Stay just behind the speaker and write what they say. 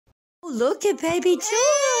look at baby George.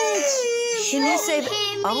 Can you say,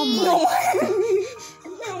 oh my.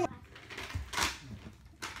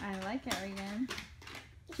 I like it, Regan.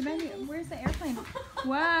 Where's the airplane?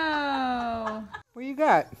 Whoa. What you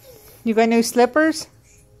got? You got new slippers?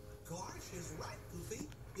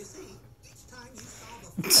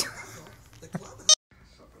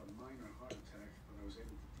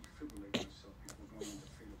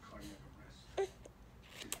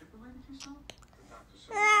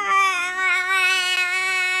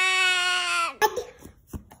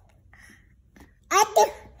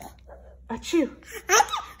 Achoo.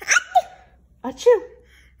 Achoo.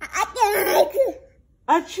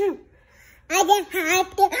 Achoo.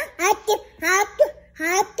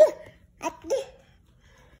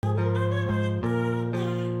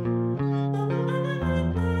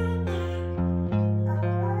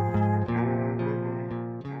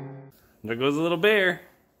 There goes a little bear.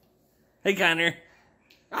 Hey, Connor.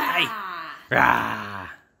 Hi. Rah.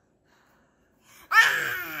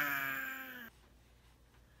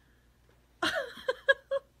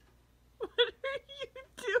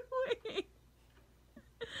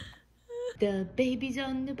 The babies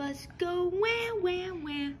on the bus go where, where,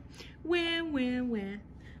 where, where, where, where,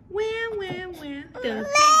 where, where, where. The babies on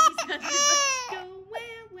the bus go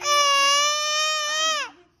where, where, where,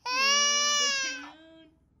 all through the town.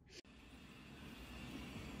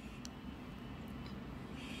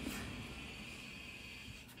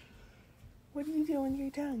 What are you doing with your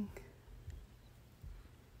tongue?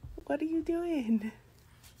 What are you doing?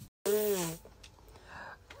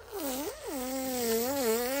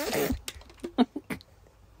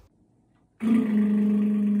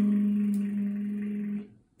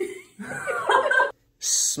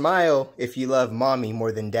 Smile if you love mommy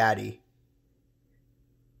more than daddy.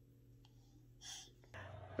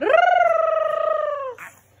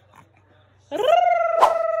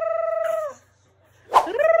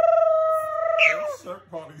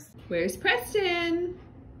 Where's Preston?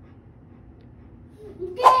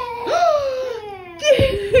 There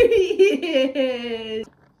he is.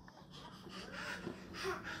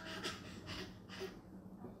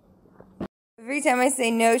 Every time I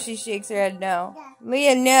say no, she shakes her head no.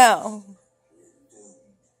 Leah, no.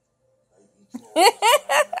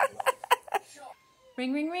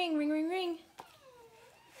 Ring, ring, ring, ring, ring, ring.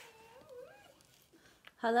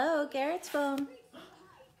 Hello, Garrett's phone.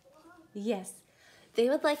 Yes, they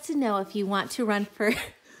would like to know if you want to run for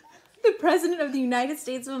the President of the United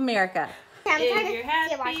States of America. If you're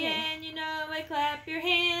happy and you know it, clap your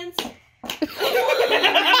hands.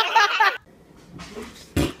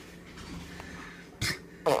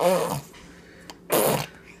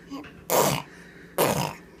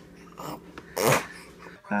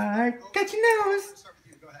 I got your nose.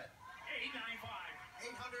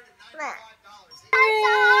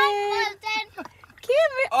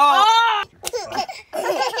 Oh!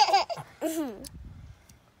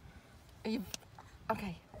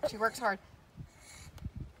 Okay, she works hard.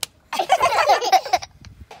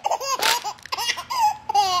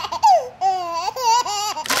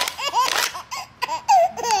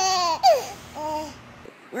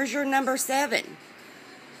 Where's your number 7?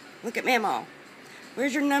 Look at Mama.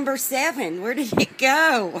 Where's your number 7? Where did it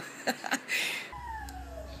go?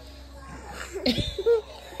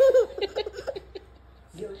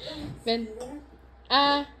 Ben.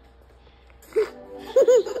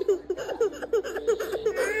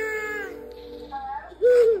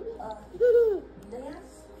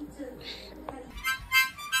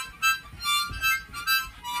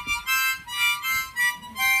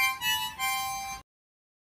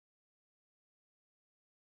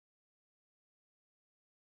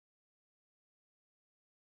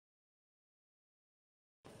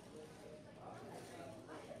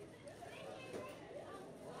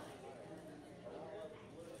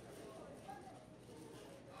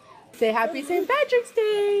 Say happy St. Patrick's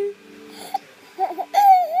Day.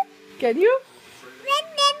 Can you?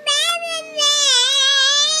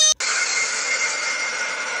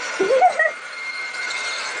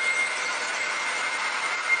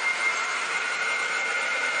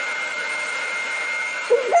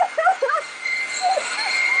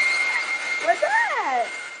 What's that?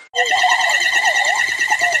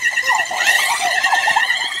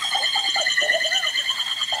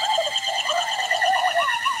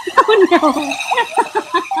 Oh no.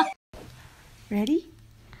 Ready?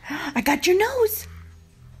 I got your nose.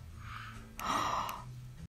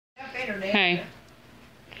 Hey.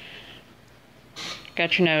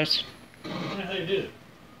 Got your nose. How you do?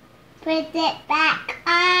 Put it back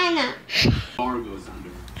on. Bar goes under.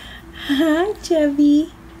 Hi,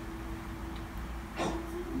 Chubby.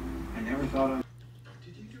 I never thought of.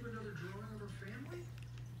 Did you do another drink?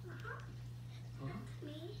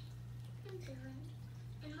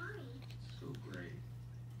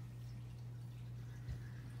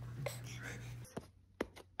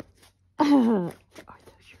 Oh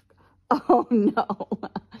no.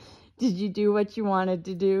 Did you do what you wanted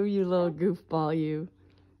to do, you little goofball, you?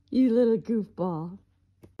 You little goofball.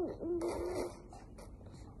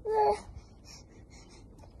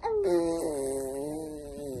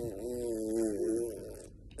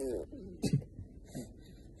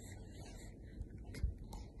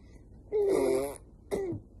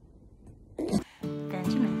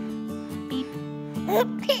 Benjamin. Beep.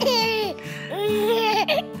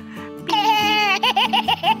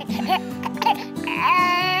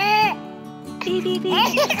 Beep, beep, beep.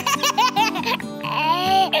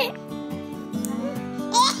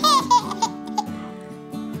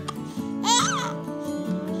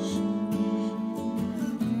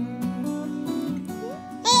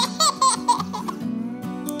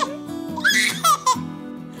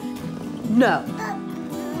 No.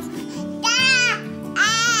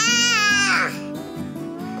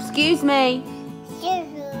 Excuse me.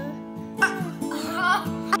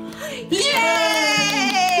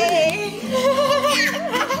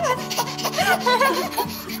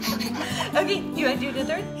 Okay, you want to do the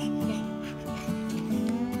third?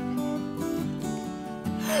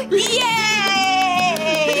 Yay!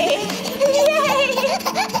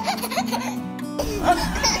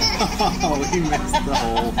 Oh, he missed the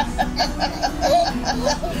hole.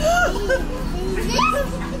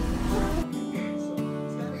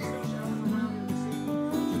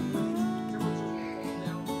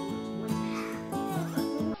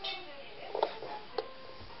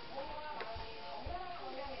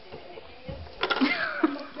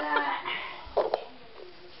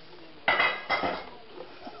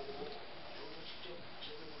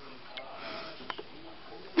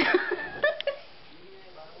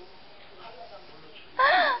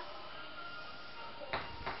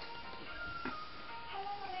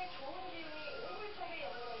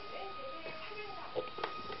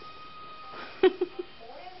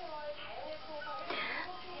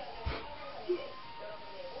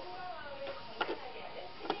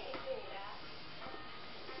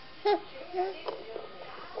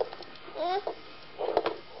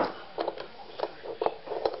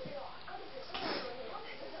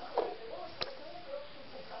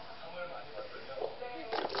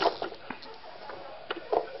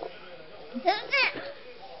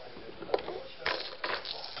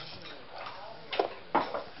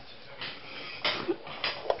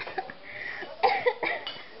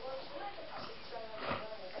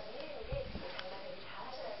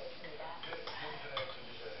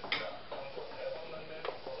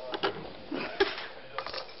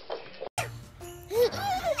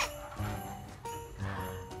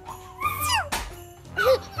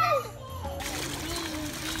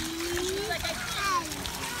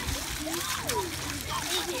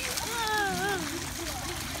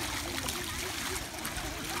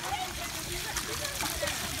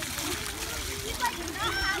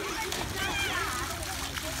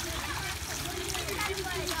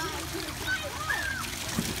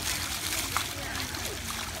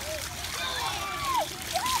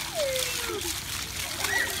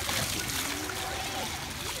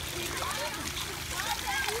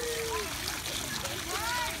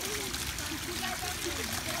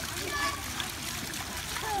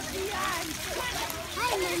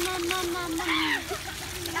 Hi, Mama.